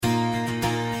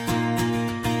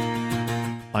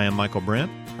I am Michael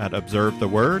Brent at Observe the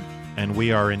Word, and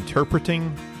we are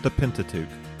interpreting the Pentateuch.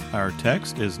 Our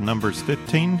text is Numbers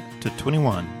 15 to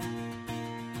 21.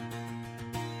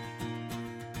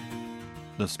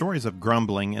 The stories of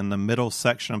grumbling in the middle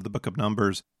section of the book of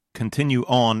Numbers continue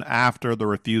on after the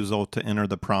refusal to enter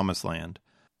the Promised Land.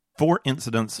 4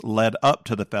 incidents led up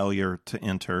to the failure to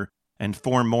enter, and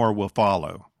 4 more will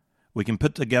follow. We can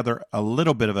put together a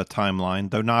little bit of a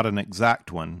timeline, though not an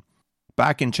exact one.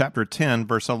 Back in chapter 10,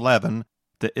 verse 11,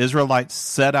 the Israelites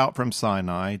set out from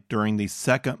Sinai during the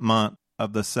 2nd month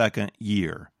of the 2nd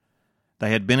year.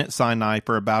 They had been at Sinai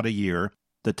for about a year.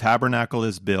 The tabernacle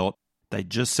is built. They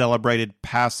just celebrated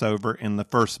Passover in the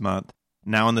 1st month.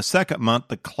 Now in the 2nd month,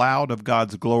 the cloud of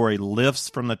God's glory lifts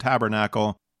from the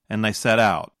tabernacle, and they set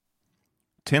out.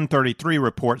 1033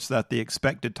 reports that the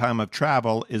expected time of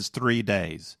travel is 3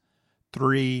 days.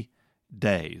 3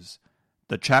 days.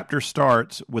 The chapter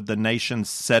starts with the nation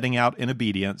setting out in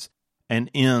obedience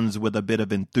and ends with a bit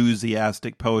of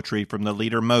enthusiastic poetry from the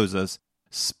leader Moses,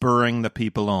 spurring the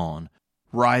people on.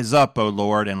 Rise up, O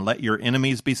Lord, and let your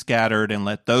enemies be scattered, and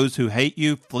let those who hate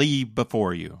you flee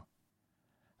before you.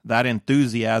 That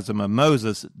enthusiasm of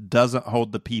Moses doesn't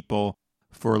hold the people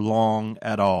for long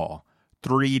at all.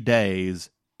 3 days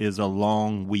is a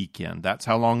long weekend. That's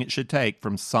how long it should take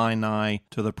from Sinai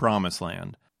to the Promised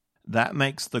Land. That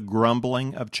makes the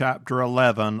grumbling of chapter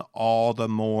 11 all the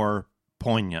more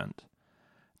poignant.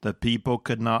 The people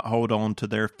could not hold on to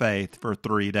their faith for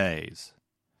 3 days.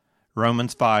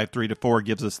 Romans 5, 3-4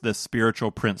 gives us this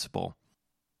spiritual principle.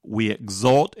 We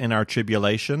exult in our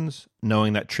tribulations,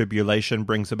 knowing that tribulation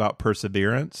brings about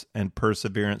perseverance, and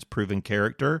perseverance proven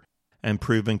character, and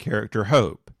proven character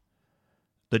hope.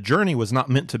 The journey was not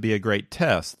meant to be a great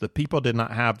test. The people did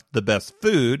not have the best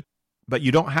food, but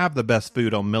you don't have the best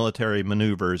food on military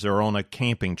maneuvers or on a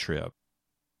camping trip.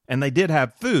 And they did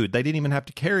have food. They didn't even have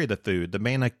to carry the food. The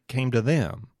manna came to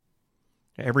them.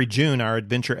 Every June, our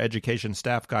adventure education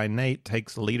staff guy, Nate,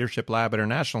 takes Leadership Lab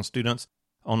International students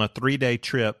on a 3-day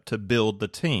trip to build the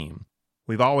team.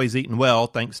 We've always eaten well,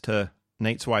 thanks to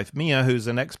Nate's wife, Mia, who's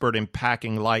an expert in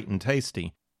packing light and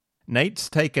tasty. Nate's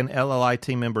taken LLI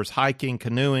team members hiking,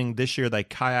 canoeing. This year, they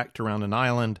kayaked around an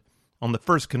island. On the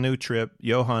first canoe trip,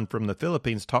 Johan from the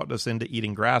Philippines talked us into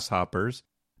eating grasshoppers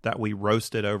that we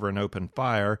roasted over an open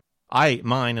fire. I ate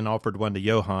mine and offered one to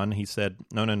Johan. He said,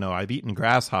 no, I've eaten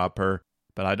grasshopper,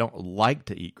 but I don't like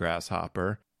to eat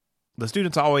grasshopper. The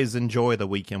students always enjoy the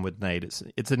weekend with Nate.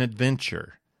 It's an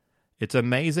adventure. It's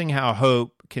amazing how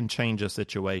hope can change a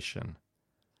situation.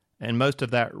 And most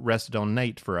of that rested on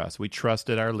Nate for us. We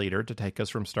trusted our leader to take us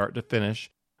from start to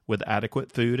finish with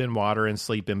adequate food and water and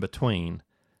sleep in between.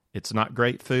 It's not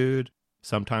great food.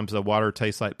 Sometimes the water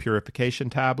tastes like purification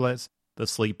tablets. The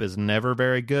sleep is never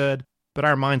very good, but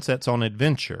our mindset's on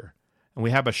adventure, and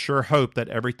we have a sure hope that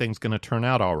everything's going to turn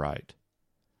out all right.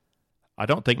 I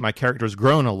don't think my character's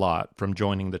grown a lot from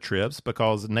joining the trips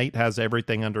because Nate has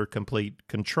everything under complete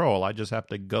control. I just have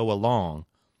to go along.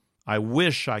 I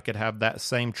wish I could have that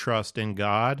same trust in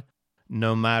God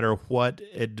no matter what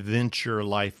adventure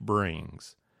life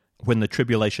brings. When the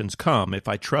tribulations come, if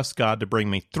I trust God to bring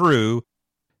me through,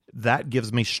 that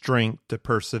gives me strength to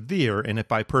persevere. And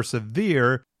if I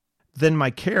persevere, then my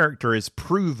character is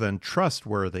proven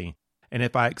trustworthy. And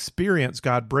if I experience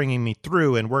God bringing me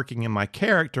through and working in my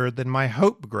character, then my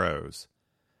hope grows.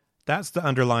 That's the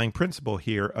underlying principle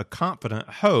here. A confident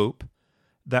hope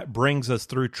that brings us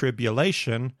through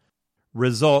tribulation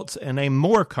results in a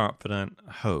more confident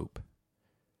hope.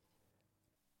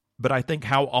 But I think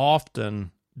how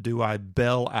often do I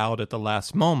bail out at the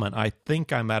last moment? I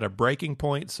think I'm at a breaking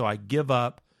point, so I give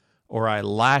up or I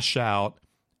lash out.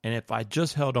 And if I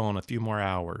just held on a few more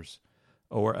hours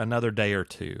or another day or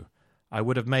two, I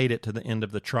would have made it to the end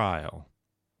of the trial.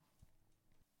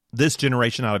 This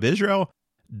generation out of Israel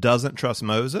doesn't trust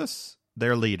Moses,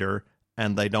 their leader,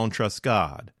 and they don't trust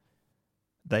God.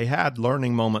 They had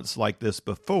learning moments like this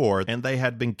before, and they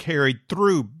had been carried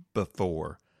through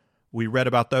before. We read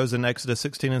about those in Exodus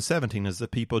 16 and 17 as the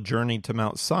people journeyed to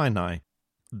Mount Sinai.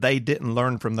 They didn't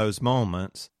learn from those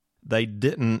moments. They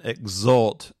didn't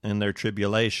exult in their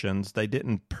tribulations. They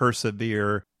didn't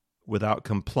persevere without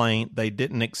complaint. They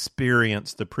didn't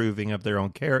experience the proving of their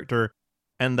own character,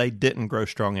 and they didn't grow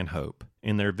strong in hope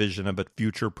in their vision of a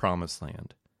future promised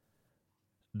land.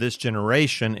 This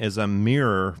generation is a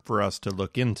mirror for us to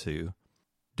look into.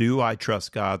 Do I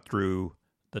trust God through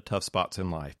the tough spots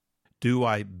in life? Do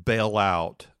I bail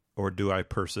out or do I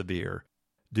persevere?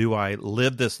 Do I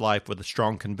live this life with a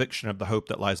strong conviction of the hope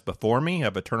that lies before me,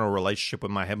 of eternal relationship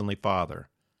with my Heavenly Father?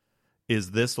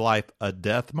 Is this life a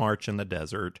death march in the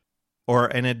desert or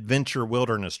an adventure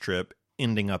wilderness trip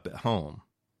ending up at home.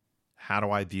 How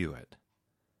do I view it?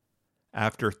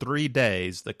 After 3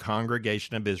 days, the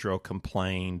congregation of Israel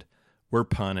complained, were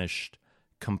punished,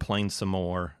 complained some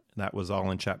more. That was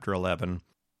all in chapter 11.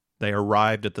 They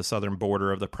arrived at the southern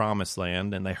border of the Promised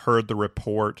Land, and they heard the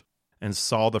report and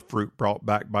saw the fruit brought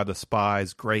back by the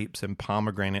spies, grapes and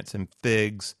pomegranates and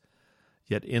figs.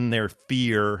 Yet in their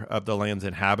fear of the land's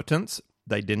inhabitants,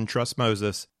 they didn't trust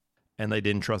Moses and they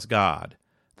didn't trust God.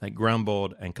 They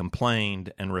grumbled and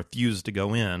complained and refused to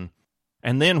go in.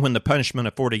 And then when the punishment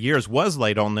of 40 years was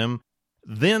laid on them,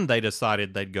 then they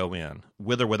decided they'd go in,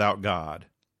 with or without God.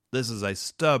 This is a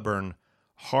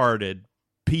stubborn-hearted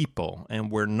people, and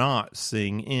we're not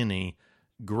seeing any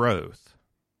growth.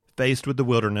 Faced with the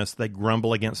wilderness, they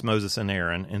grumble against Moses and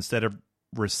Aaron instead of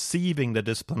receiving the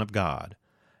discipline of God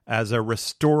as a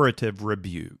restorative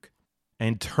rebuke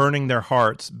and turning their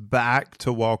hearts back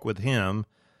to walk with Him.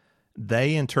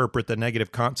 They interpret the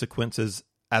negative consequences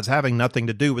as having nothing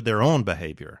to do with their own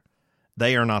behavior.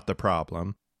 They are not the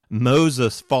problem.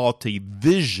 Moses' faulty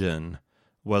vision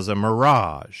was a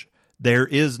mirage. There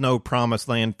is no promised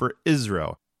land for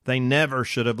Israel. They never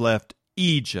should have left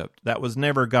Egypt. That was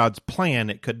never God's plan.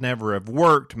 It could never have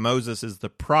worked. Moses is the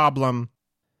problem.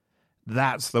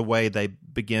 That's the way they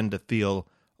begin to feel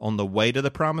on the way to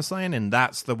the promised land, and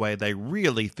that's the way they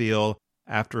really feel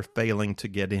after failing to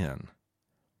get in.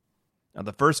 Now,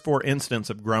 the first 4 incidents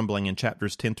of grumbling in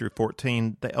chapters 10 through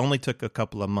 14, they only took a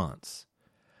couple of months.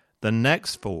 The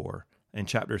next 4, in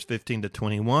chapters 15 to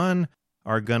 21,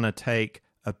 are going to take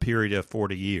a period of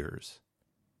 40 years.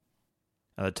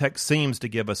 Now, the text seems to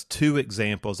give us 2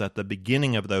 examples at the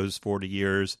beginning of those 40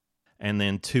 years and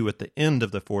then 2 at the end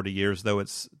of the 40 years, though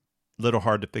it's a little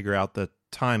hard to figure out the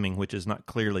timing, which is not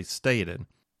clearly stated.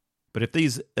 But if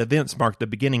these events mark the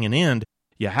beginning and end,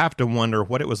 you have to wonder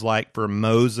what it was like for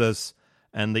Moses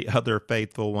and the other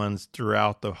faithful ones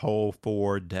throughout the whole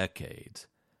 4 decades.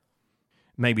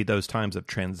 Maybe those times of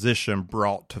transition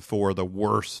brought to fore the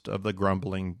worst of the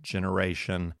grumbling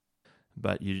generation,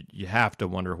 but you have to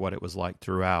wonder what it was like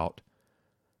throughout.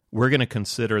 We're going to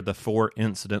consider the 4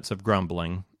 incidents of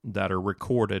grumbling that are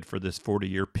recorded for this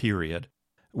 40-year period,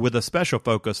 with a special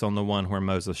focus on the one where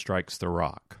Moses strikes the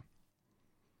rock.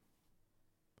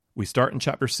 We start in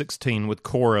chapter 16 with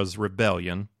Korah's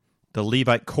rebellion. The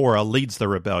Levite Korah leads the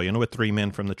rebellion with 3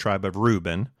 men from the tribe of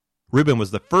Reuben. Reuben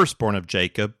was the firstborn of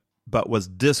Jacob, but was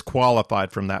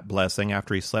disqualified from that blessing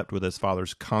after he slept with his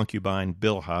father's concubine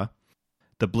Bilhah.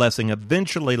 The blessing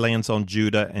eventually lands on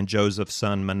Judah and Joseph's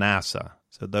son Manasseh.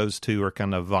 So those 2 are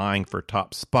kind of vying for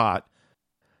top spot.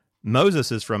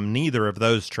 Moses is from neither of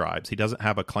those tribes. He doesn't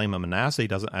have a claim of Manasseh. He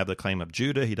doesn't have the claim of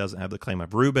Judah. He doesn't have the claim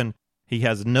of Reuben. He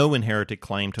has no inherited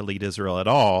claim to lead Israel at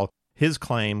all. His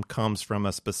claim comes from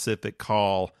a specific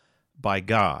call by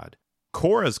God.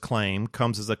 Korah's claim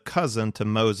comes as a cousin to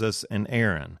Moses and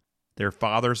Aaron. Their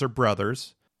fathers are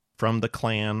brothers from the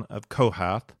clan of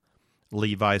Kohath,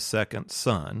 Levi's second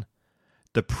son.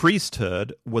 The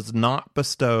priesthood was not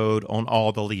bestowed on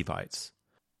all the Levites,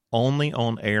 only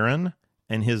on Aaron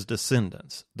and his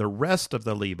descendants. The rest of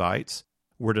the Levites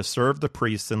were to serve the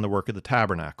priests in the work of the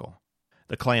tabernacle.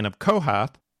 The clan of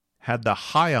Kohath had the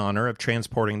high honor of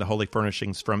transporting the holy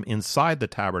furnishings from inside the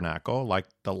tabernacle, like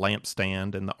the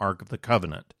lampstand and the Ark of the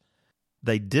Covenant.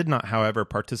 They did not, however,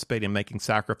 participate in making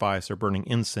sacrifice or burning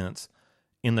incense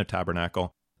in the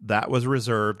tabernacle. That was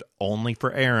reserved only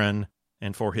for Aaron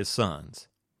and for his sons.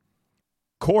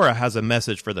 Korah has a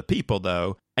message for the people,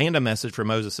 though, and a message for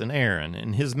Moses and Aaron,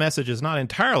 and his message is not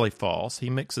entirely false.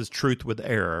 He mixes truth with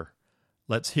error.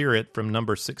 Let's hear it from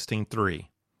Numbers 16:3.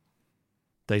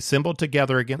 They assembled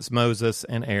together against Moses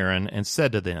and Aaron and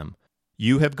said to them,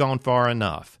 "You have gone far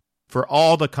enough, for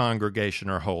all the congregation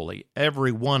are holy,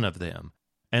 every one of them,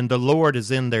 and the Lord is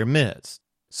in their midst.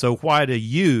 So why do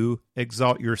you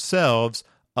exalt yourselves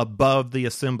above the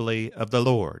assembly of the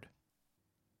Lord?"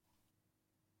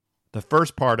 The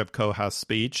first part of Kohath's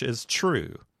speech is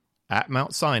true. At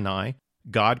Mount Sinai,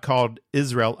 God called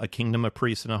Israel a kingdom of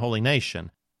priests and a holy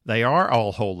nation. They are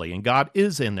all holy, and God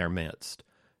is in their midst.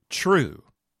 True.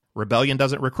 Rebellion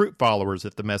doesn't recruit followers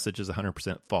if the message is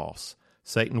 100% false.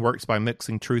 Satan works by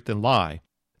mixing truth and lie.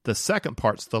 The second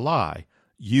part's the lie.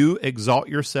 You exalt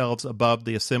yourselves above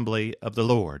the assembly of the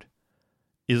Lord.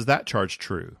 Is that charge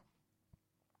true?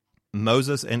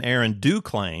 Moses and Aaron do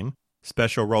claim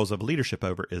special roles of leadership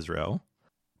over Israel.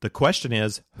 The question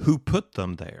is, who put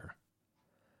them there?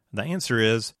 The answer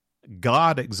is,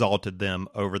 God exalted them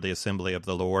over the assembly of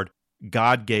the Lord.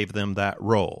 God gave them that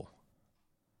role.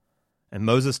 And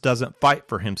Moses doesn't fight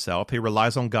for himself. He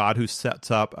relies on God, who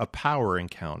sets up a power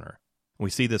encounter. We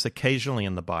see this occasionally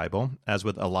in the Bible, as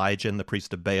with Elijah and the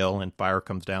priest of Baal, and fire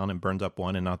comes down and burns up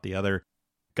one and not the other.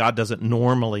 God doesn't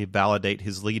normally validate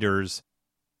his leaders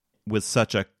with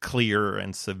such a clear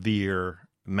and severe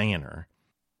manner.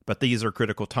 But these are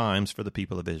critical times for the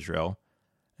people of Israel.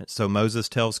 So Moses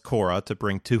tells Korah to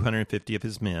bring 250 of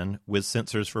his men with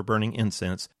censers for burning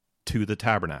incense to the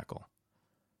tabernacle.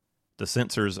 The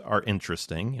censers are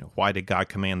interesting. Why did God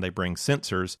command they bring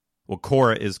censers? Well,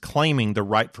 Korah is claiming the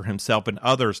right for himself and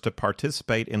others to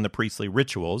participate in the priestly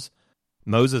rituals.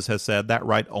 Moses has said that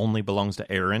right only belongs to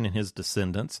Aaron and his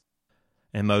descendants.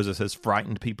 And Moses has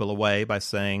frightened people away by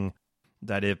saying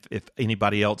that if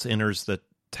anybody else enters the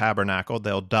tabernacle,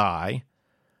 they'll die.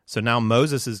 So now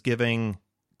Moses is giving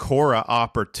Korah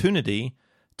opportunity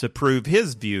to prove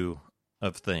his view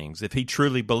of things. If he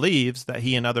truly believes that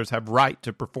he and others have right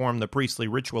to perform the priestly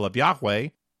ritual of Yahweh,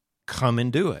 come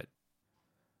and do it.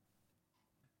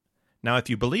 Now,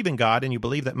 if you believe in God and you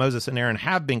believe that Moses and Aaron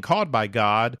have been called by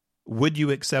God, would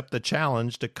you accept the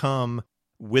challenge to come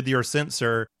with your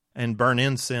censer and burn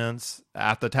incense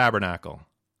at the tabernacle?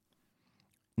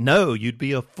 No, you'd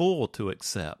be a fool to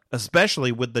accept,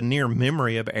 especially with the near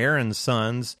memory of Aaron's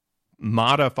sons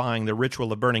modifying the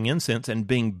ritual of burning incense and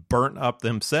being burnt up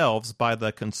themselves by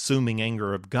the consuming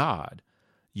anger of God.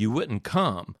 You wouldn't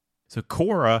come. So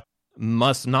Korah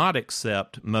must not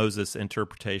accept Moses'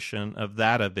 interpretation of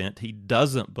that event. He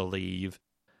doesn't believe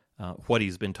what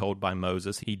he's been told by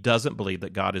Moses. He doesn't believe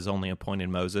that God has only appointed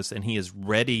Moses, and he is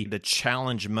ready to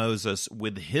challenge Moses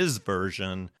with his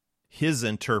version, his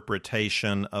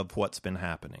interpretation of what's been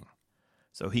happening.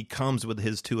 So he comes with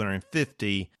his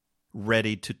 250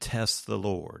 ready to test the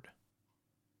Lord.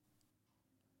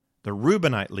 The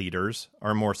Reubenite leaders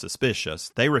are more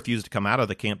suspicious. They refuse to come out of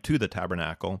the camp to the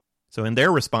tabernacle. So in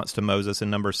their response to Moses in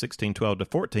Numbers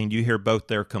 16:12-14, you hear both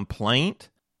their complaint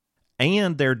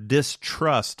and their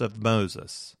distrust of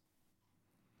Moses.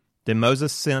 Then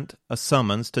Moses sent a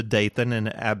summons to Dathan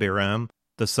and Abiram,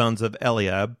 the sons of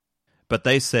Eliab, but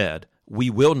they said, "We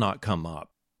will not come up.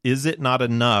 Is it not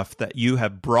enough that you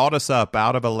have brought us up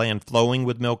out of a land flowing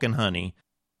with milk and honey,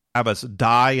 have us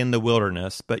die in the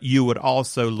wilderness, but you would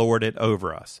also lord it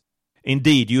over us?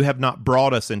 Indeed, you have not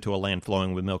brought us into a land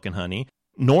flowing with milk and honey,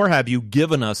 nor have you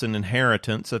given us an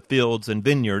inheritance of fields and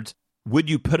vineyards. Would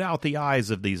you put out the eyes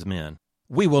of these men?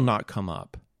 We will not come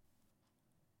up."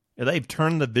 They've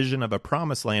turned the vision of a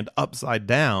promised land upside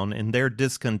down. In their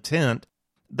discontent,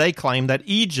 they claim that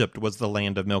Egypt was the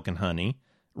land of milk and honey,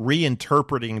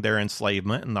 reinterpreting their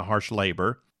enslavement and the harsh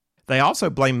labor. They also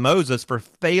blame Moses for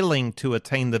failing to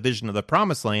attain the vision of the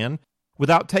promised land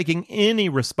without taking any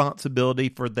responsibility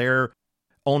for their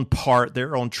own part,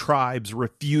 their own tribe's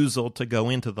refusal to go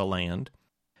into the land.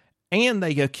 And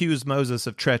they accuse Moses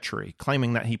of treachery,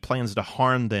 claiming that he plans to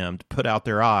harm them, to put out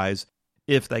their eyes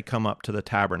if they come up to the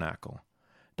tabernacle.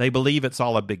 They believe it's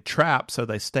all a big trap, so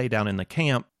they stay down in the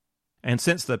camp. And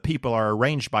since the people are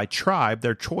arranged by tribe,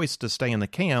 their choice to stay in the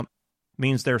camp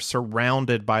means they're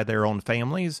surrounded by their own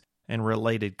families and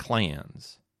related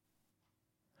clans.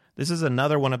 This is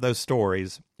another one of those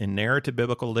stories in narrative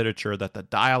biblical literature that the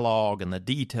dialogue and the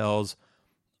details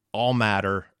all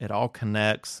matter. It all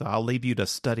connects. So I'll leave you to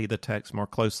study the text more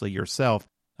closely yourself.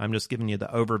 I'm just giving you the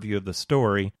overview of the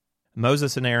story.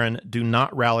 Moses and Aaron do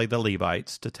not rally the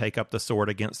Levites to take up the sword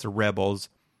against the rebels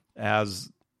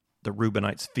as the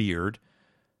Reubenites feared.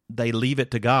 They leave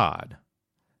it to God.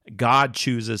 God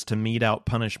chooses to mete out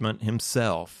punishment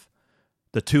himself.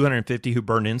 The 250 who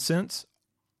burned incense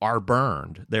are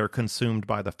burned. They're consumed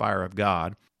by the fire of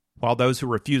God, while those who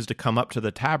refuse to come up to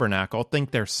the tabernacle think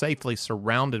they're safely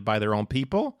surrounded by their own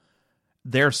people.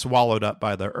 They're swallowed up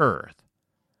by the earth.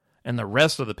 And the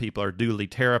rest of the people are duly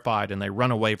terrified, and they run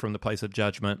away from the place of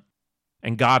judgment.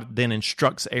 And God then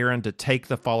instructs Aaron to take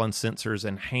the fallen censers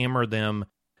and hammer them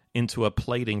into a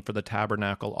plating for the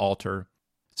tabernacle altar.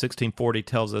 1640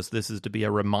 tells us this is to be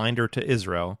a reminder to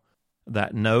Israel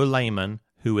that no layman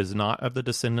who is not of the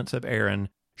descendants of Aaron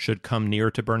should come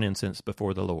near to burn incense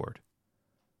before the Lord.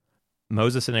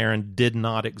 Moses and Aaron did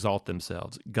not exalt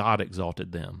themselves. God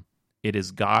exalted them. It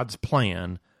is God's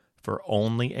plan for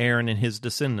only Aaron and his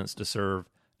descendants to serve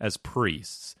as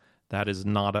priests. That is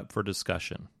not up for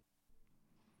discussion.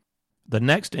 The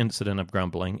next incident of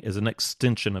grumbling is an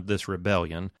extension of this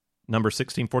rebellion. Number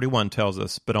 1641 tells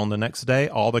us, "But on the next day,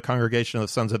 all the congregation of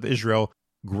the sons of Israel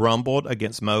grumbled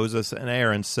against Moses and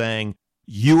Aaron, saying,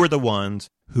 'You are the ones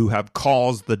who have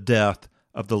caused the death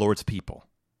of the Lord's people.'"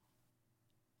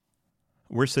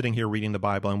 We're sitting here reading the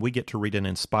Bible, and we get to read an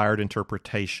inspired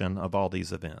interpretation of all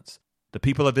these events. The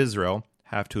people of Israel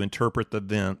have to interpret the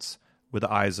events with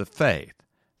eyes of faith.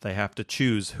 They have to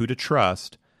choose who to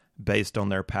trust based on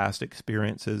their past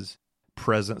experiences,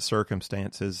 present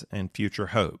circumstances, and future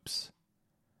hopes.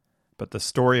 But the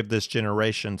story of this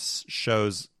generation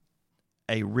shows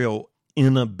a real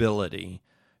inability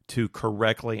to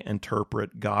correctly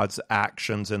interpret God's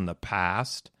actions in the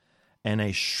past and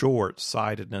a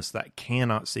short-sightedness that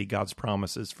cannot see God's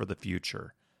promises for the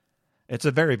future. It's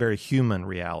a very, very human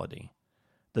reality.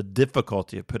 The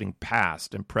difficulty of putting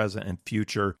past and present and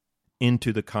future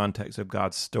into the context of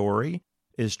God's story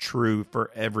is true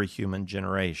for every human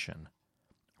generation.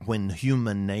 When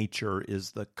human nature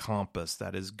is the compass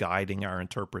that is guiding our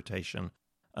interpretation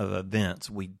of events,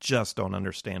 we just don't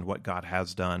understand what God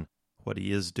has done, what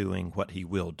he is doing, what he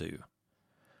will do.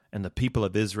 And the people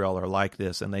of Israel are like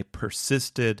this, and they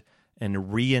persisted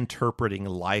in reinterpreting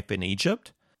life in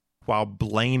Egypt while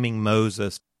blaming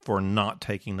Moses for not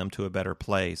taking them to a better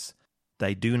place.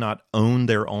 They do not own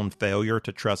their own failure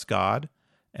to trust God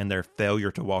and their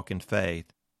failure to walk in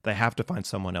faith. They have to find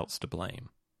someone else to blame.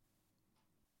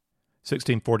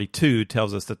 1642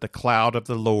 tells us that the cloud of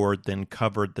the Lord then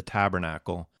covered the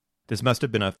tabernacle. This must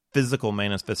have been a physical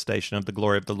manifestation of the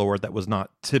glory of the Lord that was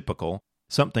not typical.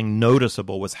 Something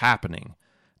noticeable was happening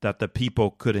that the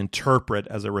people could interpret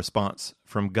as a response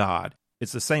from God.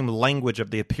 It's the same language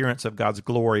of the appearance of God's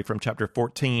glory from chapter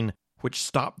 14, which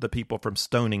stopped the people from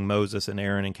stoning Moses and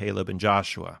Aaron and Caleb and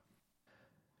Joshua.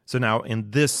 So now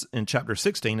in chapter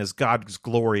 16, as God's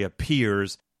glory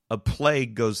appears, a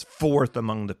plague goes forth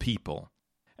among the people.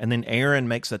 And then Aaron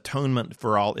makes atonement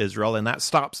for all Israel, and that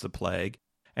stops the plague.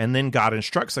 And then God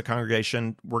instructs the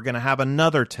congregation, we're going to have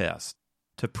another test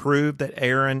to prove that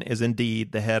Aaron is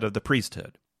indeed the head of the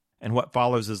priesthood. And what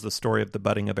follows is the story of the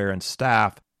budding of Aaron's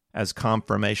staff as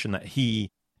confirmation that he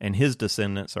and his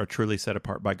descendants are truly set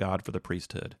apart by God for the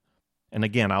priesthood. And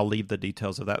again, I'll leave the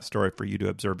details of that story for you to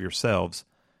observe yourselves.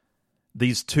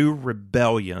 These two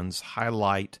rebellions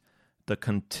highlight the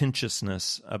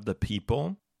contentiousness of the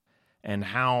people and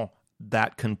how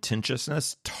that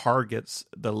contentiousness targets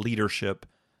the leadership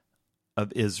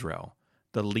of Israel.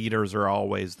 The leaders are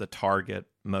always the target.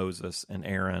 Moses and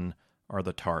Aaron are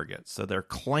the target. So they're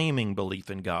claiming belief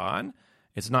in God.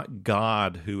 It's not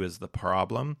God who is the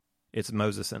problem. It's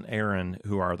Moses and Aaron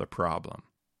who are the problem.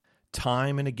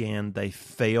 Time and again, they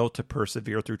fail to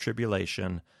persevere through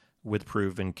tribulation with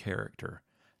proven character.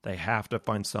 They have to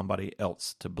find somebody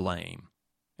else to blame.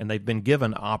 And they've been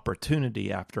given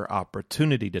opportunity after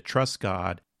opportunity to trust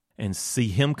God and see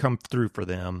him come through for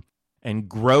them and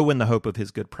grow in the hope of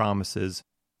his good promises,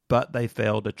 but they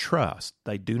fail to trust.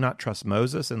 They do not trust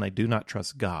Moses and they do not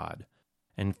trust God.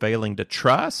 And failing to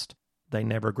trust, they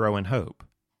never grow in hope.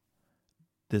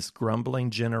 This grumbling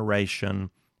generation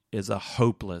is a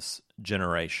hopeless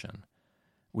generation.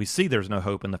 We see there's no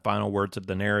hope in the final words of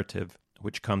the narrative,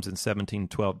 which comes in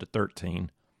 17:12-13.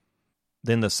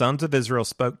 Then the sons of Israel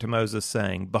spoke to Moses,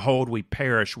 saying, Behold, we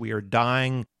perish, we are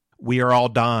dying, we are all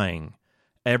dying.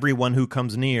 Everyone who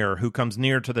comes near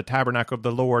to the tabernacle of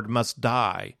the Lord must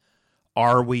die.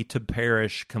 Are we to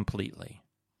perish completely?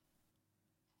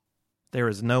 There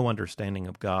is no understanding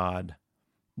of God.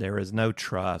 There is no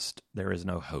trust. There is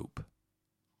no hope.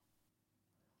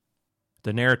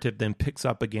 The narrative then picks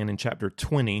up again in chapter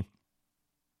 20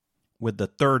 with the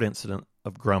third incident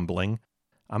of grumbling.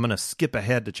 I'm going to skip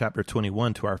ahead to chapter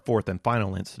 21 to our fourth and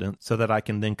final incident so that I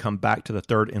can then come back to the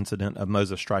third incident of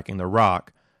Moses striking the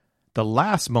rock. The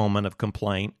last moment of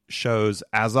complaint shows,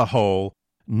 as a whole,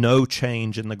 no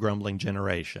change in the grumbling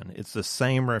generation. It's the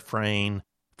same refrain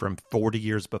from 40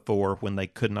 years before when they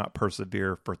could not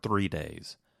persevere for 3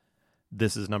 days.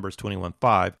 This is Numbers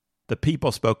 21:5. The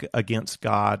people spoke against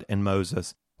God and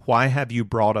Moses. Why have you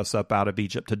brought us up out of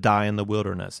Egypt to die in the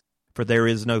wilderness? For there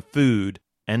is no food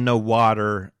and no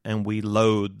water, and we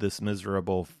loathe this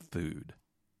miserable food.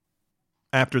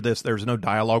 After this, there's no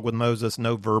dialogue with Moses,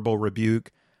 no verbal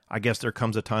rebuke. I guess there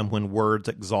comes a time when words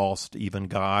exhaust even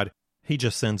God. He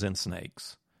just sends in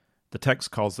snakes. The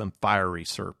text calls them fiery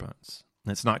serpents.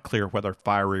 It's not clear whether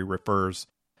fiery refers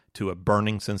to a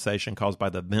burning sensation caused by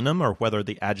the venom or whether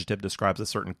the adjective describes a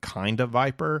certain kind of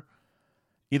viper.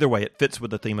 Either way, it fits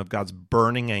with the theme of God's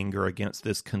burning anger against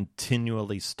this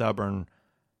continually stubborn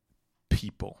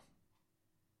people.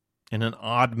 In an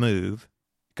odd move,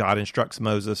 God instructs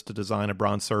Moses to design a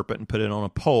bronze serpent and put it on a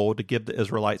pole to give the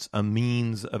Israelites a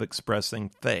means of expressing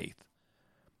faith.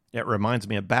 It reminds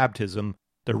me of baptism.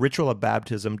 The ritual of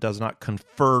baptism does not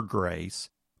confer grace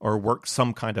or work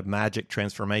some kind of magic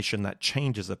transformation that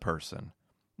changes a person,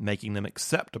 making them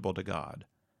acceptable to God.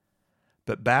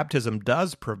 But baptism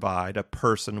does provide a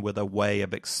person with a way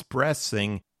of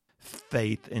expressing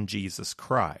faith in Jesus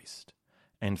Christ.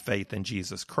 And faith in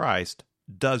Jesus Christ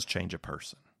does change a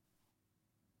person.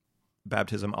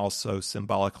 baptism also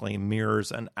symbolically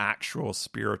mirrors an actual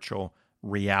spiritual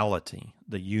reality,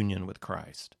 the union with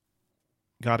Christ.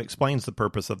 God explains the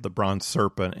purpose of the bronze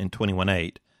serpent in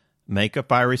 21:8. Make a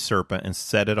fiery serpent and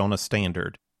set it on a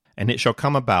standard, and it shall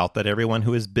come about that everyone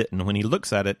who is bitten, when he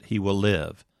looks at it, he will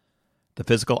live. The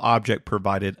physical object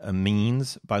provided a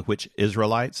means by which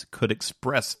Israelites could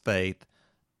express faith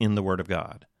in the Word of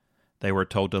God. They were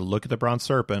told to look at the bronze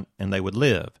serpent and they would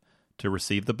live. To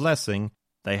receive the blessing,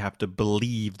 they have to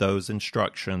believe those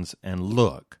instructions and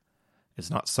look.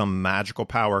 It's not some magical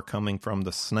power coming from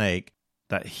the snake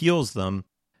that heals them.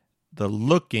 The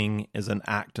looking is an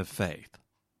act of faith.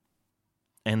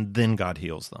 And then God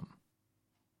heals them.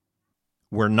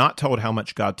 We're not told how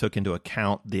much God took into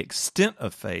account the extent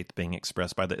of faith being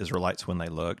expressed by the Israelites when they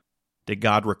looked. Did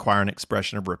God require an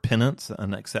expression of repentance,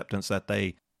 an acceptance that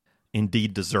they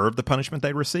indeed deserved the punishment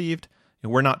they received?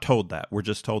 And we're not told that. We're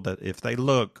just told that if they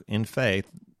look in faith,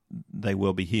 they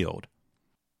will be healed.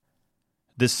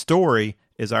 This story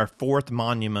is our fourth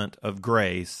monument of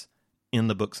grace in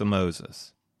the books of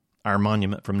Moses, our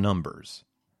monument from Numbers.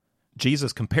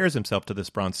 Jesus compares himself to this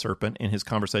bronze serpent in his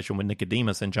conversation with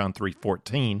Nicodemus in John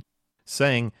 3:14,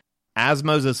 saying, "As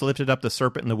Moses lifted up the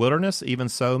serpent in the wilderness, even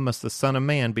so must the Son of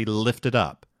Man be lifted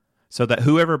up, so that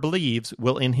whoever believes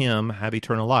will in him have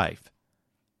eternal life."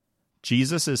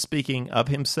 Jesus is speaking of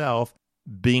himself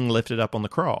being lifted up on the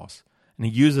cross, and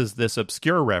he uses this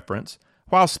obscure reference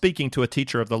while speaking to a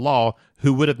teacher of the law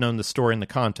who would have known the story in the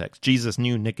context. Jesus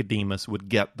knew Nicodemus would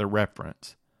get the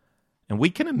reference. And we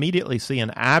can immediately see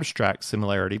an abstract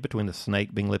similarity between the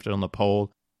snake being lifted on the pole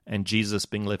and Jesus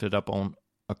being lifted up on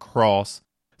a cross,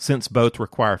 since both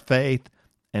require faith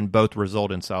and both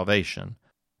result in salvation.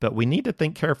 But we need to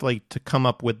think carefully to come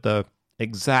up with the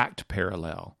exact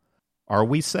parallel. Are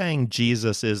we saying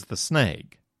Jesus is the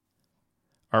snake?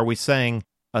 Are we saying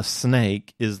a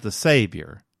snake is the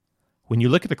Savior? When you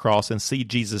look at the cross and see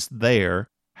Jesus there,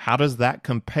 how does that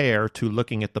compare to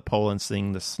looking at the pole and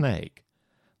seeing the snake?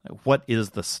 What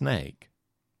is the snake?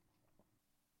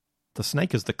 The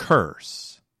snake is the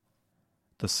curse.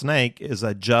 The snake is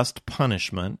a just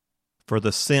punishment for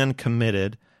the sin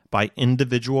committed by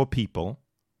individual people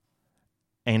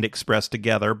and expressed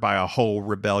together by a whole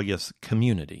rebellious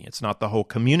community. It's not the whole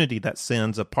community that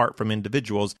sins apart from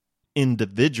individuals.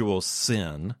 Individuals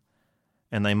sin,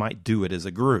 and they might do it as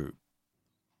a group.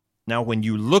 Now, when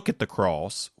you look at the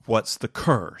cross, what's the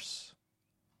curse?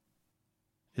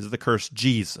 Is the curse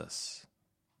Jesus?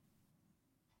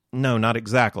 No, not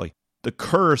exactly. The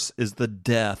curse is the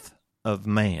death of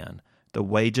man. The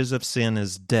wages of sin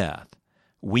is death.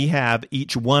 We have,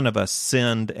 each one of us,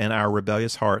 sinned in our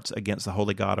rebellious hearts against the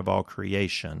holy God of all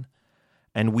creation,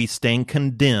 and we stand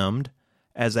condemned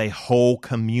as a whole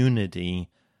community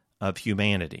of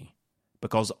humanity,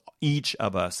 because each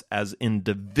of us as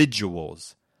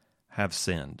individuals have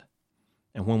sinned.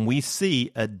 And when we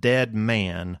see a dead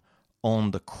man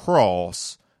on the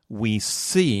cross, we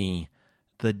see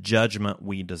the judgment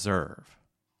we deserve.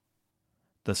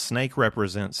 The snake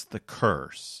represents the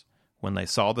curse. When they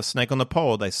saw the snake on the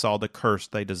pole, they saw the curse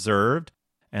they deserved,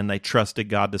 and they trusted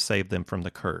God to save them from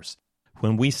the curse.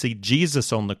 When we see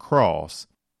Jesus on the cross,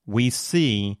 we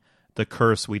see the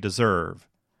curse we deserve.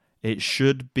 It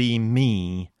should be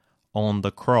me on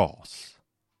the cross.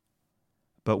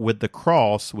 But with the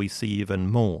cross, we see even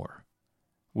more.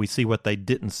 We see what they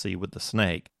didn't see with the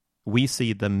snake. We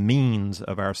see the means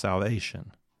of our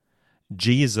salvation.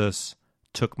 Jesus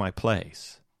took my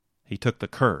place. He took the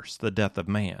curse, the death of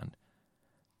man.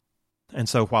 And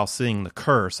so while seeing the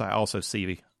curse, I also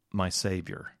see my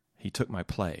Savior. He took my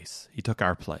place. He took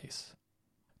our place.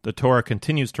 The Torah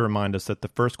continues to remind us that the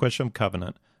first question of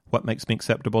covenant, what makes me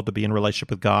acceptable to be in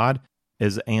relationship with God,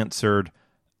 is answered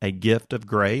a gift of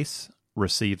grace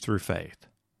received through faith.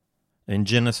 In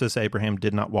Genesis, Abraham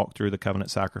did not walk through the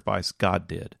covenant sacrifice. God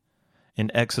did.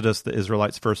 In Exodus, the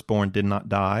Israelites' firstborn did not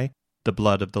die. The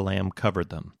blood of the lamb covered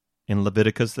them. In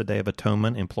Leviticus, the Day of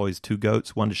Atonement employs 2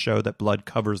 goats, one to show that blood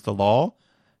covers the law,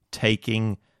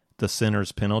 taking the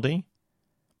sinner's penalty,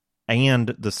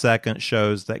 and the second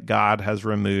shows that God has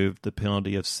removed the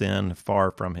penalty of sin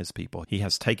far from his people. He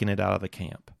has taken it out of the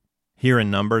camp. Here in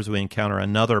Numbers, we encounter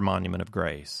another monument of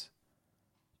grace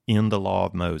in the law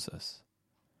of Moses.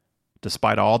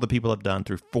 Despite all the people have done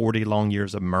through 40 long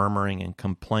years of murmuring and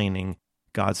complaining,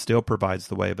 God still provides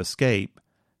the way of escape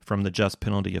from the just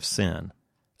penalty of sin.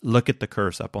 Look at the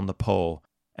curse up on the pole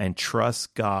and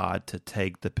trust God to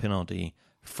take the penalty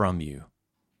from you.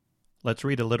 Let's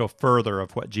read a little further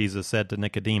of what Jesus said to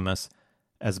Nicodemus.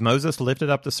 As Moses lifted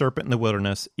up the serpent in the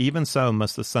wilderness, even so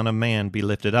must the Son of Man be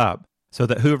lifted up, so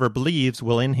that whoever believes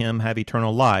will in him have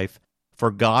eternal life. For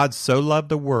God so loved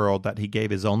the world that he gave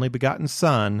his only begotten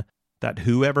Son, that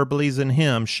whoever believes in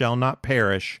him shall not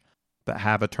perish, but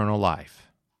have eternal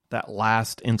life. That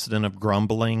last incident of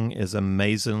grumbling is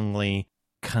amazingly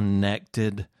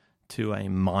connected to a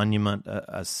monument,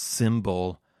 a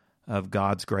symbol of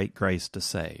God's great grace to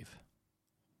save.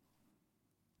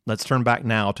 Let's turn back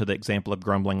now to the example of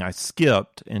grumbling I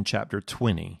skipped in chapter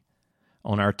 20.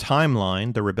 On our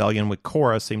timeline, the rebellion with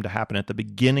Korah seemed to happen at the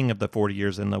beginning of the 40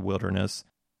 years in the wilderness.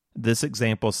 This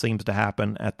example seems to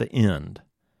happen at the end.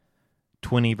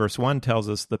 20 verse 1 tells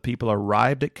us the people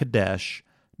arrived at Kadesh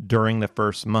during the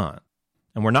first month.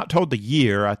 And we're not told the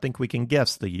year. I think we can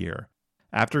guess the year.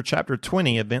 After chapter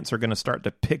 20, events are going to start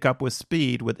to pick up with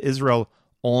speed, with Israel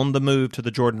on the move to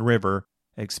the Jordan River,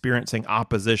 experiencing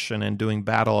opposition and doing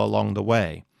battle along the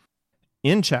way.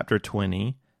 In chapter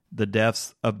 20, the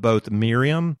deaths of both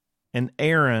Miriam and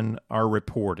Aaron are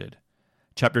reported.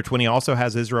 Chapter 20 also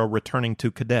has Israel returning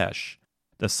to Kadesh,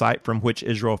 the site from which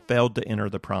Israel failed to enter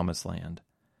the Promised Land.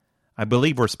 I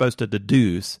believe we're supposed to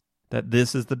deduce that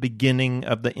this is the beginning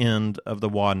of the end of the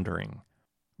wandering.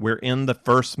 We're in the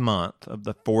first month of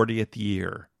the 40th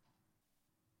year.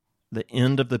 The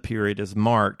end of the period is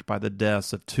marked by the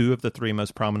deaths of two of the three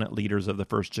most prominent leaders of the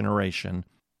first generation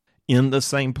in the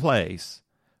same place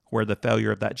where the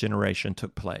failure of that generation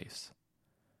took place.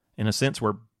 In a sense,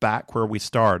 we're back where we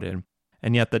started,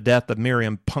 and yet the death of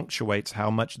Miriam punctuates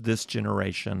how much this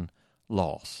generation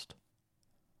lost.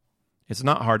 It's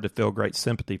not hard to feel great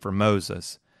sympathy for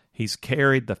Moses. He's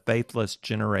carried the faithless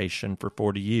generation for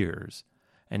 40 years,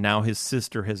 and now his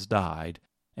sister has died,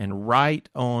 and right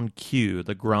on cue,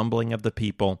 the grumbling of the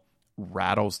people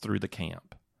rattles through the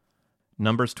camp.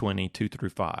 Numbers 20,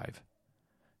 2-5.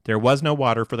 There was no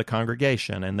water for the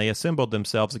congregation, and they assembled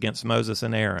themselves against Moses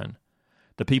and Aaron.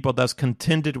 The people thus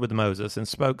contended with Moses and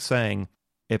spoke, saying,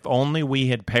 If only we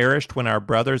had perished when our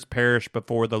brothers perished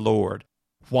before the Lord.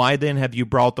 Why then have you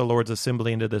brought the Lord's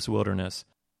assembly into this wilderness,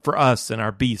 for us and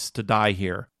our beasts to die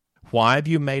here? Why have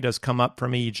you made us come up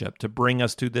from Egypt to bring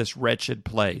us to this wretched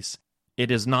place? It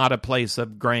is not a place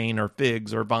of grain or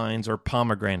figs or vines or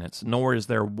pomegranates, nor is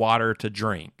there water to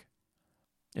drink.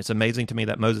 It's amazing to me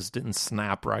that Moses didn't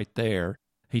snap right there.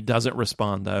 He doesn't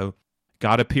respond, though.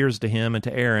 God appears to him and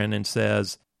to Aaron and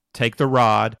says, Take the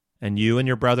rod, and you and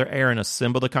your brother Aaron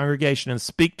assemble the congregation and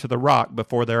speak to the rock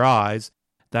before their eyes,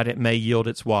 that it may yield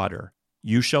its water.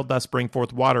 You shall thus bring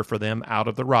forth water for them out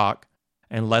of the rock,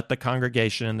 and let the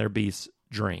congregation and their beasts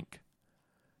drink.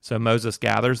 So Moses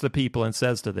gathers the people and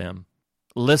says to them,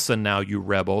 Listen now, you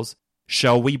rebels,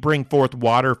 shall we bring forth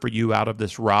water for you out of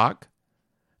this rock?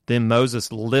 Then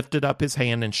Moses lifted up his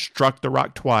hand and struck the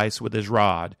rock twice with his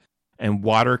rod, and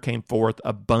water came forth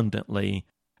abundantly,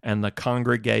 and the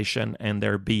congregation and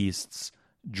their beasts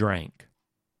drank.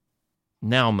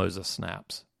 Now Moses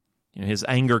snaps. His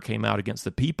anger came out against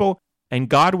the people, and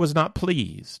God was not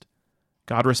pleased.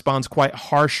 God responds quite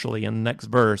harshly in the next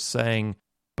verse, saying,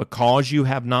 Because you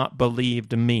have not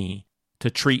believed me, to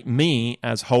treat me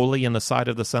as holy in the sight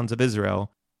of the sons of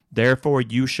Israel, therefore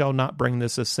you shall not bring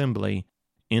this assembly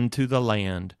into the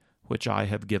land which I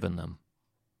have given them.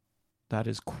 That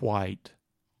is quite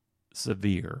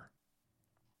severe.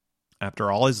 After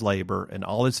all his labor and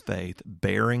all his faith,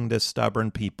 bearing this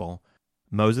stubborn people,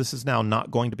 Moses is now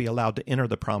not going to be allowed to enter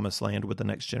the promised land with the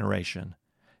next generation.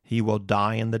 He will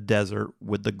die in the desert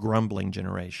with the grumbling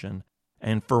generation.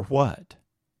 And for what?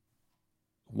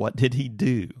 What did he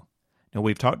do? Now,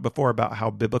 we've talked before about how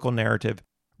biblical narrative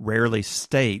rarely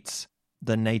states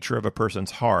the nature of a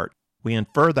person's heart. We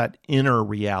infer that inner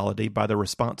reality by the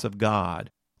response of God,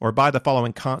 or by the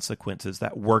following consequences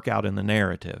that work out in the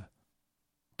narrative.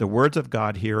 The words of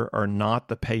God here are not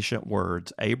the patient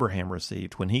words Abraham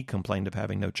received when he complained of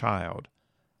having no child.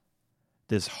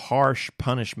 This harsh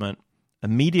punishment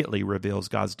immediately reveals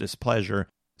God's displeasure,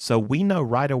 so we know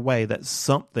right away that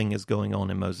something is going on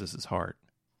in Moses' heart.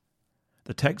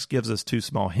 The text gives us two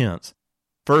small hints.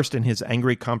 First, in his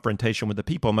angry confrontation with the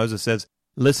people, Moses says,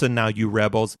 Listen now, you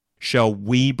rebels, shall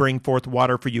we bring forth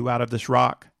water for you out of this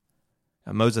rock?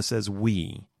 And Moses says,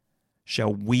 we.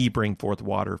 Shall we bring forth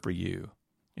water for you?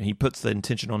 And he puts the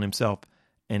intention on himself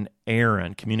and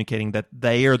Aaron, communicating that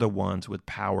they are the ones with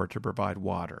power to provide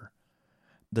water.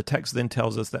 The text then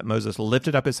tells us that Moses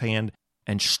lifted up his hand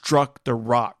and struck the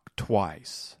rock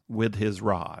twice with his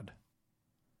rod.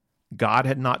 God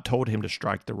had not told him to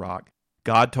strike the rock.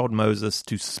 God told Moses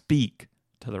to speak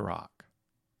to the rock.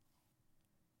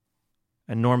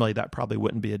 And normally that probably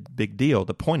wouldn't be a big deal.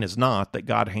 The point is not that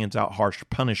God hands out harsh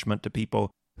punishment to people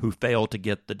who fail to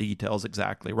get the details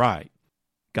exactly right.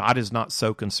 God is not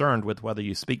so concerned with whether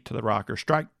you speak to the rock or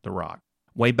strike the rock.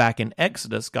 Way back in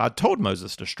Exodus, God told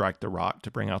Moses to strike the rock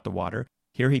to bring out the water.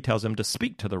 Here he tells him to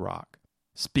speak to the rock.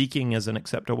 Speaking is an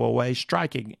acceptable way.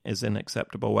 Striking is an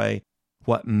acceptable way.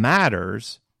 What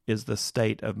matters is the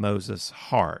state of Moses'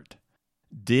 heart.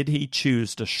 Did he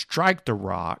choose to strike the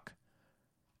rock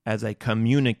as a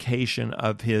communication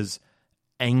of his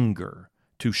anger,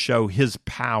 to show his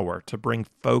power, to bring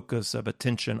focus of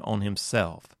attention on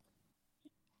himself?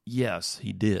 Yes,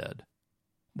 he did.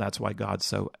 That's why God's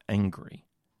so angry.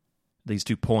 These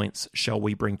 2 points, shall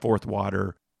we bring forth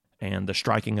water, and the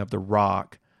striking of the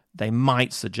rock, they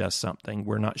might suggest something.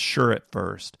 We're not sure at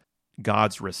first.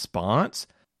 God's response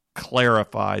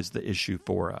clarifies the issue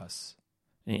for us.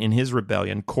 In his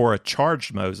rebellion, Korah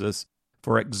charged Moses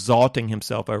for exalting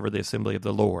himself over the assembly of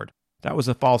the Lord. That was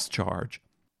a false charge.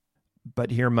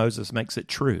 But here Moses makes it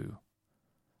true.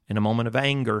 In a moment of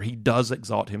anger, he does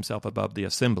exalt himself above the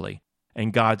assembly,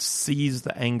 and God sees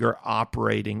the anger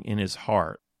operating in his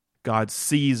heart. God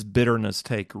sees bitterness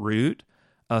take root.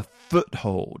 A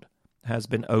foothold has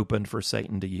been opened for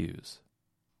Satan to use.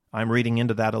 I'm reading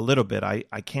into that a little bit. I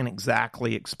can't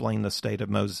exactly explain the state of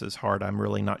Moses' heart. I'm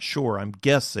really not sure. I'm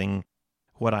guessing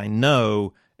what I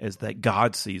know is that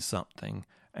God sees something,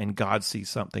 and God sees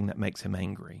something that makes him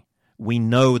angry. We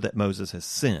know that Moses has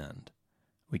sinned.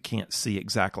 We can't see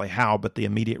exactly how, but the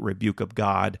immediate rebuke of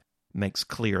God makes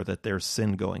clear that there's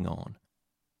sin going on.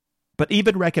 But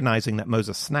even recognizing that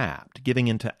Moses snapped, giving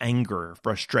into anger,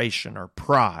 frustration, or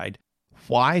pride,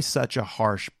 why such a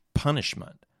harsh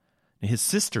punishment? His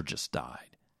sister just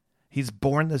died. He's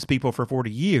borne this people for 40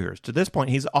 years. To this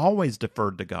point, he's always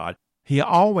deferred to God. He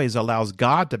always allows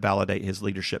God to validate his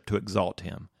leadership, to exalt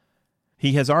him.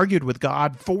 He has argued with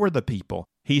God for the people.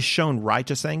 He's shown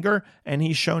righteous anger, and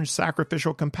he's shown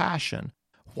sacrificial compassion.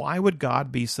 Why would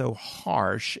God be so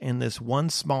harsh in this one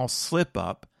small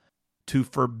slip-up to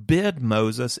forbid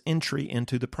Moses entry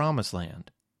into the promised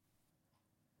land?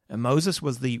 And Moses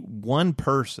was the one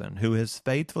person who has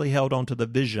faithfully held on to the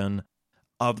vision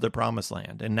of the promised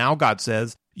land. And now God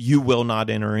says, you will not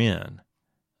enter in.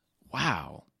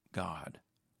 Wow, God.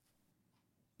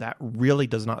 That really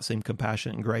does not seem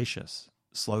compassionate and gracious,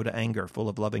 slow to anger, full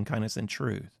of loving kindness and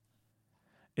truth.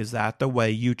 Is that the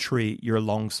way you treat your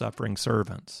long-suffering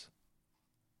servants?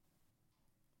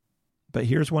 But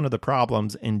here's one of the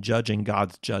problems in judging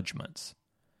God's judgments.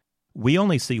 We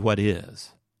only see what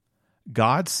is.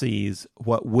 God sees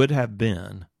what would have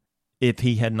been if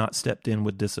he had not stepped in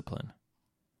with discipline.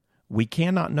 We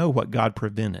cannot know what God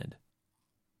prevented.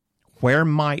 Where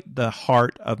might the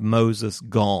heart of Moses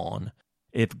gone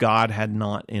if God had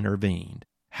not intervened?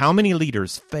 How many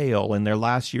leaders fail in their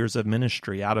last years of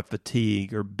ministry out of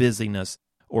fatigue or busyness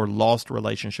or lost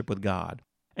relationship with God?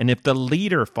 And if the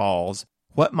leader falls,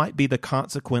 what might be the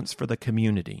consequence for the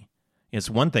community? It's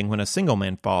one thing when a single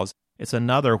man falls. It's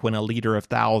another when a leader of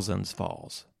thousands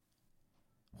falls.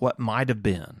 What might have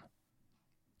been?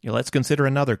 Let's consider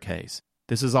another case.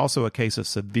 This is also a case of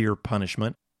severe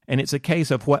punishment, and it's a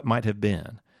case of what might have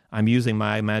been. I'm using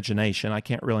my imagination. I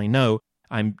can't really know.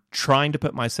 I'm trying to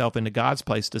put myself into God's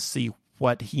place to see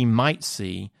what he might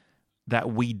see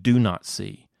that we do not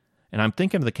see. And I'm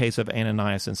thinking of the case of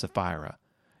Ananias and Sapphira.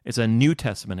 It's a New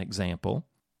Testament example.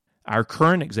 Our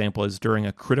current example is during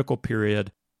a critical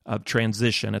period of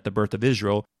transition at the birth of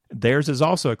Israel. Theirs is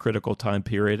also a critical time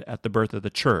period at the birth of the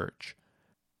church.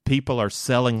 People are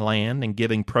selling land and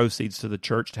giving proceeds to the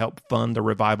church to help fund the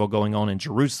revival going on in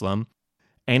Jerusalem.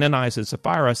 Ananias and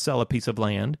Sapphira sell a piece of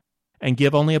land and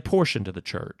give only a portion to the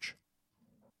church.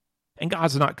 And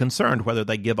God's not concerned whether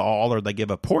they give all or they give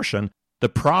a portion. The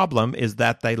problem is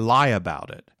that they lie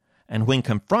about it. And when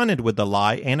confronted with the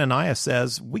lie, Ananias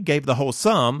says, we gave the whole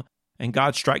sum, and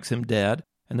God strikes him dead.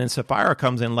 And then Sapphira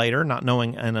comes in later, not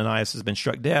knowing Ananias has been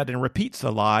struck dead, and repeats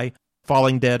the lie,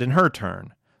 falling dead in her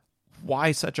turn.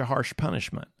 Why such a harsh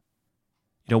punishment?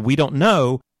 We don't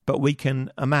know, but we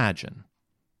can imagine.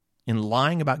 In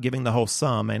lying about giving the whole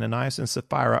sum, Ananias and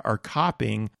Sapphira are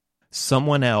copying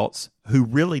someone else who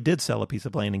really did sell a piece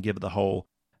of land and give the whole,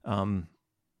 and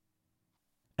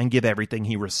give everything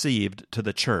he received to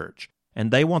the church.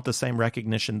 And they want the same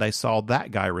recognition they saw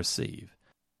that guy receive.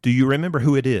 Do you remember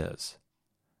who it is?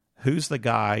 Who's the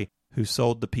guy who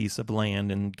sold the piece of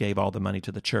land and gave all the money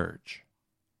to the church?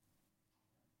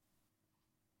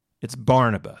 It's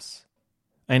Barnabas.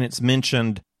 And it's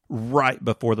mentioned right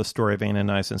before the story of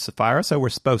Ananias and Sapphira, so we're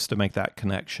supposed to make that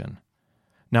connection.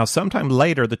 Now, sometime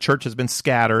later, the church has been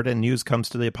scattered, and news comes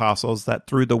to the apostles that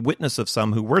through the witness of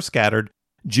some who were scattered,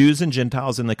 Jews and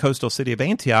Gentiles in the coastal city of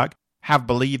Antioch have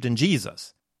believed in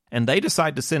Jesus. And they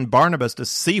decide to send Barnabas to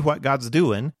see what God's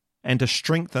doing and to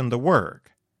strengthen the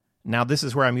work. Now, this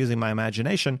is where I'm using my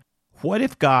imagination. What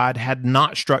if God had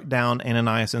not struck down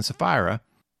Ananias and Sapphira?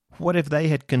 What if they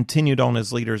had continued on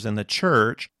as leaders in the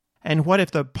church? And what if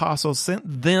the apostles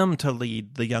sent them to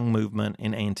lead the young movement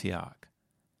in Antioch?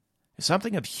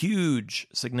 Something of huge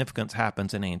significance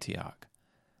happens in Antioch.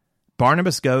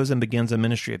 Barnabas goes and begins a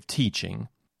ministry of teaching.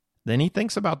 Then he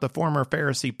thinks about the former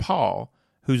Pharisee Paul,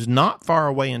 who's not far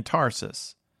away in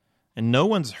Tarsus. And no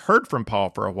one's heard from Paul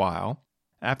for a while.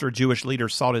 After Jewish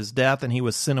leaders sought his death and he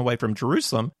was sent away from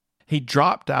Jerusalem, he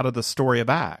dropped out of the story of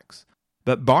Acts.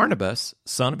 But Barnabas,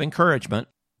 son of encouragement,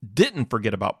 didn't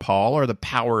forget about Paul or the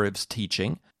power of his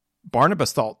teaching.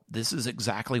 Barnabas thought, this is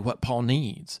exactly what Paul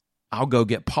needs. I'll go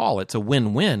get Paul. It's a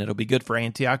win-win. It'll be good for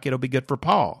Antioch. It'll be good for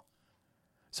Paul.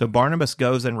 So Barnabas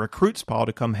goes and recruits Paul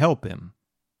to come help him.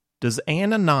 Does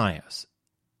Ananias,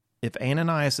 if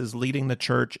Ananias is leading the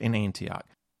church in Antioch,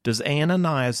 does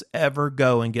Ananias ever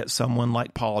go and get someone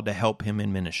like Paul to help him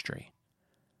in ministry?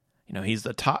 You know, he's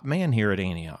the top man here at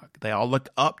Antioch. They all look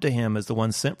up to him as the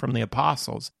one sent from the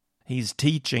apostles. He's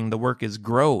teaching. The work is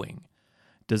growing.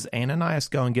 Does Ananias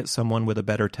go and get someone with a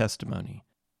better testimony,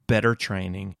 better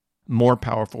training, more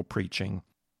powerful preaching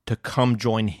to come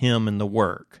join him in the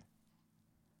work?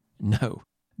 No,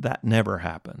 that never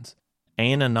happens.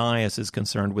 Ananias is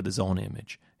concerned with his own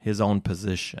image, his own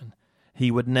position. He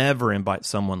would never invite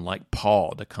someone like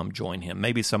Paul to come join him,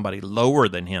 maybe somebody lower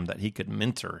than him that he could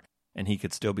mentor and he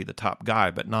could still be the top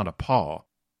guy, but not a Paul.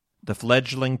 The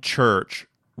fledgling church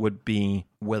would be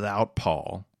without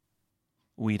Paul.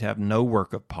 We'd have no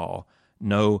work of Paul,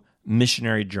 no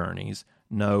missionary journeys,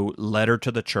 no letter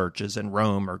to the churches in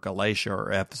Rome or Galatia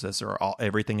or Ephesus or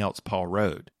everything else Paul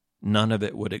wrote. None of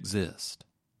it would exist.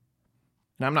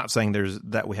 And I'm not saying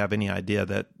that we have any idea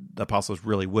that the apostles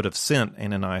really would have sent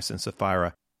Ananias and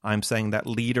Sapphira. I'm saying that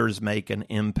leaders make an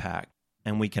impact,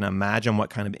 and we can imagine what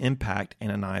kind of impact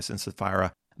Ananias and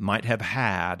Sapphira might have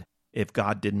had if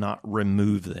God did not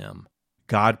remove them.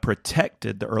 God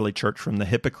protected the early church from the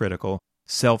hypocritical,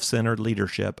 self-centered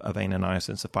leadership of Ananias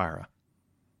and Sapphira.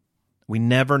 We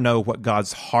never know what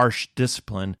God's harsh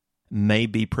discipline may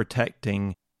be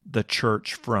protecting the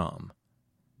church from.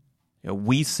 You know,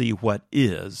 we see what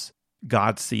is,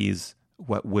 God sees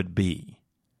what would be.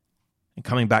 And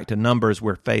coming back to Numbers,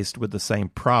 we're faced with the same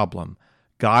problem.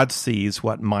 God sees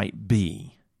what might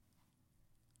be.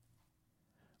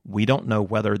 We don't know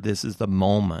whether this is the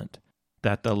moment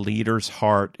that the leader's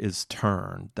heart is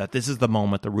turned, that this is the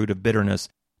moment the root of bitterness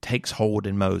takes hold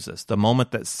in Moses, the moment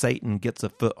that Satan gets a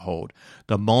foothold,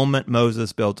 the moment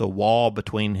Moses builds a wall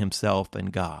between himself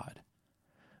and God.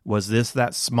 Was this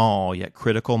that small yet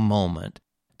critical moment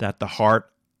that the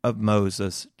heart of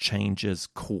Moses changes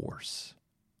course?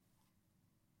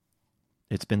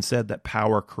 It's been said that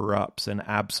power corrupts and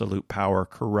absolute power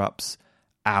corrupts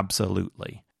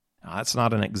absolutely. Now, that's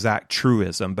not an exact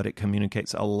truism, but it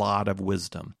communicates a lot of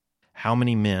wisdom. How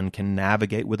many men can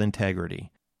navigate with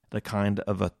integrity the kind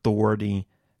of authority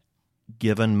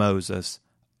given Moses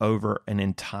over an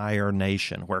entire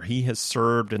nation where he has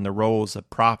served in the roles of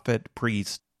prophet,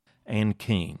 priest, and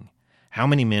king? How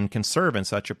many men can serve in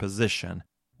such a position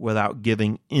without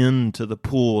giving in to the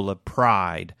pool of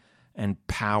pride and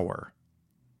power?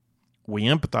 We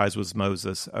empathize with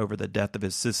Moses over the death of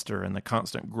his sister and the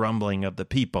constant grumbling of the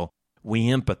people. We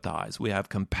empathize. We have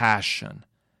compassion.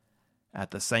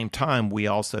 At the same time, we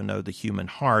also know the human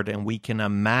heart, and we can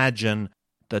imagine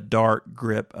the dark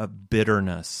grip of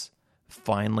bitterness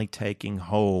finally taking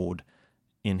hold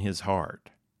in his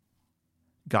heart.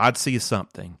 God sees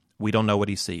something. We don't know what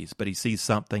he sees, but he sees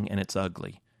something, and it's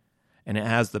ugly. And it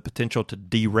has the potential to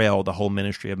derail the whole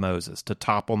ministry of Moses, to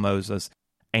topple Moses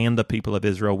and the people of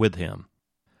Israel with him.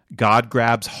 God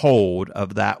grabs hold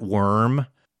of that worm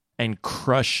and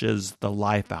crushes the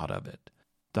life out of it.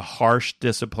 The harsh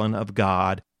discipline of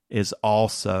God is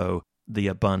also the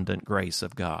abundant grace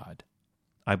of God.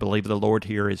 I believe the Lord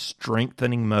here is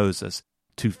strengthening Moses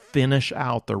to finish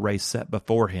out the race set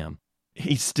before him.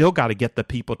 He's still got to get the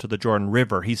people to the Jordan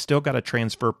River. He's still got to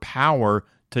transfer power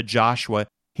to Joshua.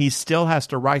 He still has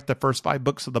to write the first 5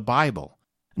 books of the Bible.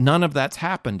 None of that's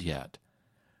happened yet.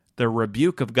 The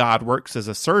rebuke of God works as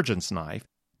a surgeon's knife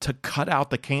to cut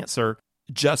out the cancer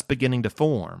just beginning to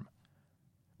form,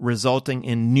 resulting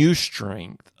in new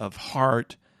strength of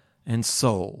heart and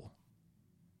soul.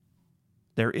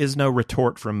 There is no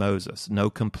retort from Moses, no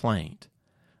complaint.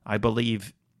 I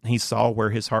believe he saw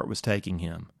where his heart was taking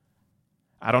him.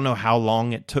 I don't know how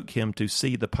long it took him to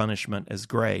see the punishment as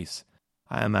grace.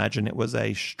 I imagine it was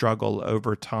a struggle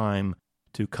over time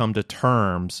to come to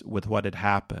terms with what had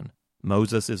happened.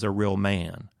 Moses is a real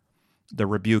man. The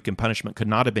rebuke and punishment could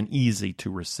not have been easy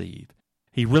to receive.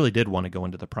 He really did want to go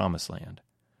into the promised land.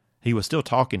 He was still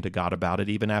talking to God about it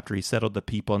even after he settled the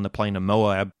people in the plain of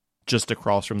Moab just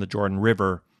across from the Jordan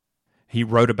River. He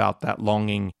wrote about that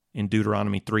longing in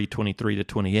Deuteronomy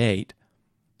 3:23-28.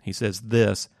 He says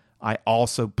this, I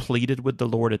also pleaded with the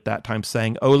Lord at that time,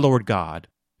 saying, O Lord God,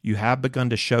 you have begun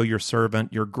to show your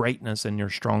servant your greatness and your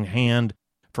strong hand.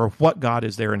 For what God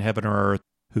is there in heaven or earth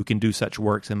who can do such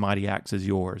works and mighty acts as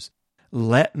yours?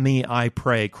 Let me, I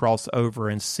pray, cross over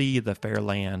and see the fair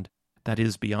land that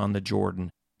is beyond the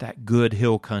Jordan, that good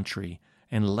hill country,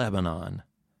 and Lebanon.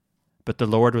 But the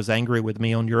Lord was angry with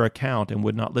me on your account and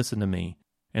would not listen to me.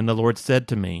 And the Lord said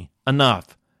to me,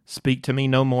 Enough, speak to me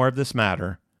no more of this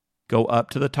matter. Go up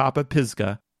to the top of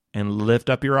Pisgah, and lift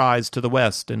up your eyes to the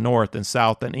west and north and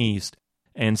south and east,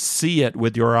 and see it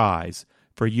with your eyes,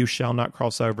 for you shall not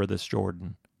cross over this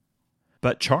Jordan.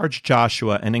 But charge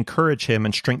Joshua and encourage him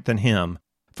and strengthen him,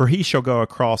 for he shall go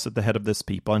across at the head of this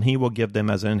people, and he will give them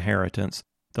as an inheritance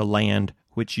the land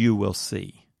which you will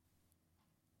see.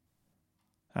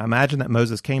 I imagine that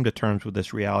Moses came to terms with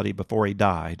this reality before he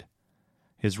died.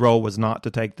 His role was not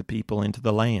to take the people into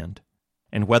the land.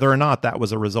 And whether or not that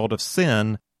was a result of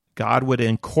sin, God would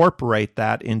incorporate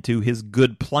that into his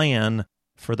good plan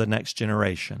for the next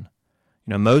generation.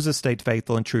 Moses stayed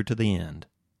faithful and true to the end.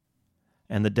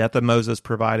 And the death of Moses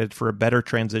provided for a better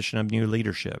transition of new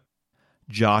leadership.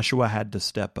 Joshua had to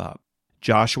step up.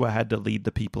 Joshua had to lead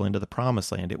the people into the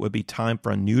promised land. It would be time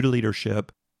for a new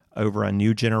leadership over a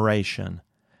new generation.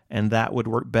 And that would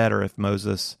work better if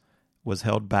Moses was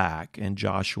held back and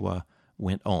Joshua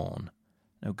went on.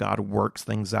 Now, God works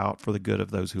things out for the good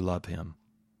of those who love him,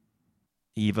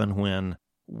 even when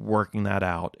working that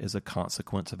out is a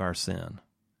consequence of our sin.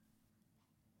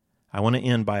 I want to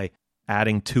end by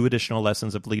adding 2 additional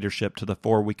lessons of leadership to the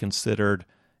 4 we considered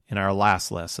in our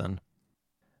last lesson.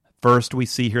 First, we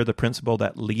see here the principle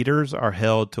that leaders are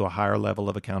held to a higher level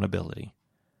of accountability.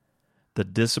 The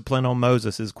discipline on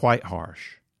Moses is quite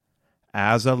harsh.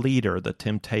 As a leader, the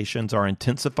temptations are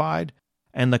intensified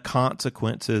and the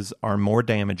consequences are more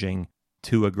damaging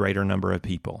to a greater number of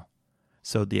people.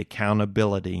 So the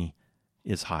accountability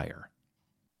is higher.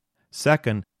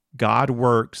 Second, God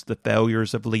works the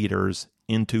failures of leaders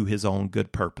into his own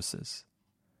good purposes.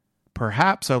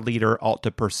 Perhaps a leader ought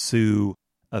to pursue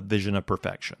a vision of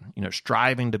perfection,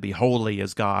 striving to be holy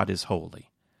as God is holy.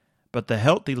 But the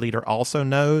healthy leader also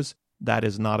knows that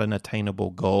is not an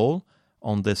attainable goal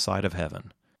on this side of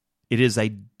heaven. It is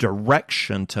a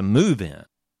direction to move in,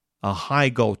 a high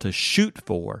goal to shoot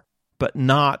for, but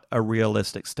not a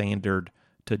realistic standard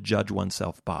to judge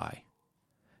oneself by.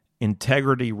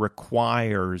 Integrity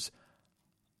requires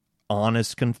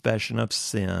honest confession of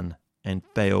sin and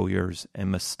failures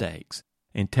and mistakes.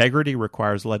 Integrity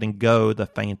requires letting go the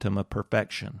phantom of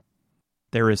perfection.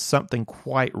 There is something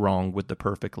quite wrong with the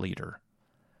perfect leader.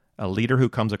 A leader who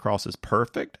comes across as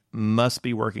perfect must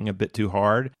be working a bit too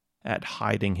hard at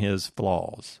hiding his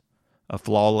flaws. A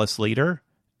flawless leader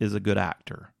is a good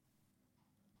actor.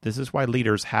 This is why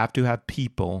leaders have to have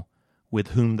people with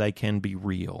whom they can be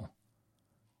real.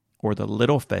 Or the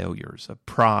little failures of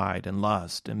pride and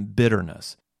lust and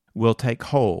bitterness will take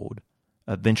hold,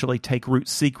 eventually take root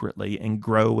secretly and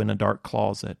grow in a dark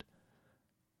closet,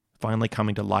 finally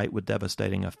coming to light with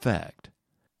devastating effect.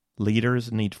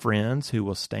 Leaders need friends who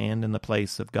will stand in the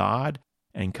place of God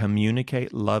and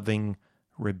communicate loving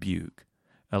rebuke.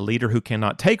 A leader who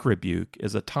cannot take rebuke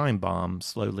is a time bomb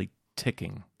slowly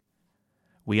ticking.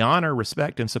 We honor,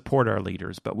 respect, and support our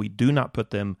leaders, but we do not put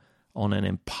them on an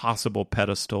impossible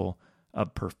pedestal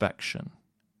of perfection.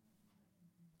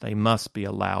 They must be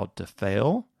allowed to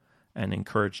fail and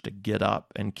encouraged to get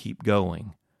up and keep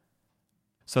going.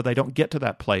 So they don't get to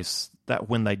that place that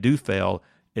when they do fail,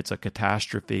 it's a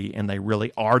catastrophe and they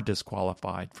really are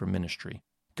disqualified from ministry.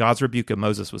 God's rebuke of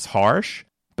Moses was harsh,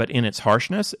 but in its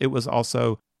harshness, it was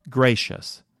also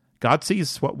gracious. God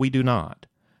sees what we do not.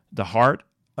 The heart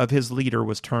of his leader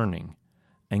was turning,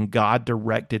 and God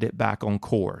directed it back on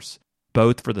course,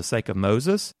 both for the sake of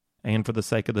Moses and for the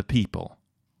sake of the people.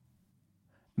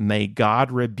 May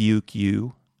God rebuke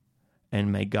you,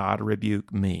 and may God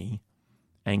rebuke me,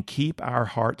 and keep our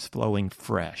hearts flowing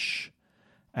fresh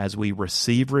as we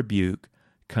receive rebuke,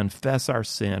 confess our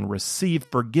sin, receive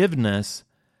forgiveness,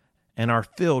 and are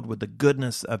filled with the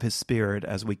goodness of his Spirit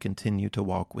as we continue to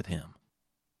walk with him.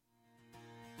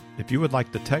 If you would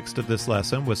like the text of this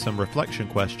lesson with some reflection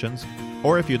questions,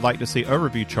 or if you'd like to see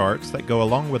overview charts that go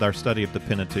along with our study of the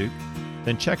Pentateuch,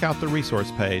 then check out the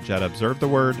resource page at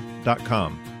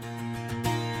observetheword.com.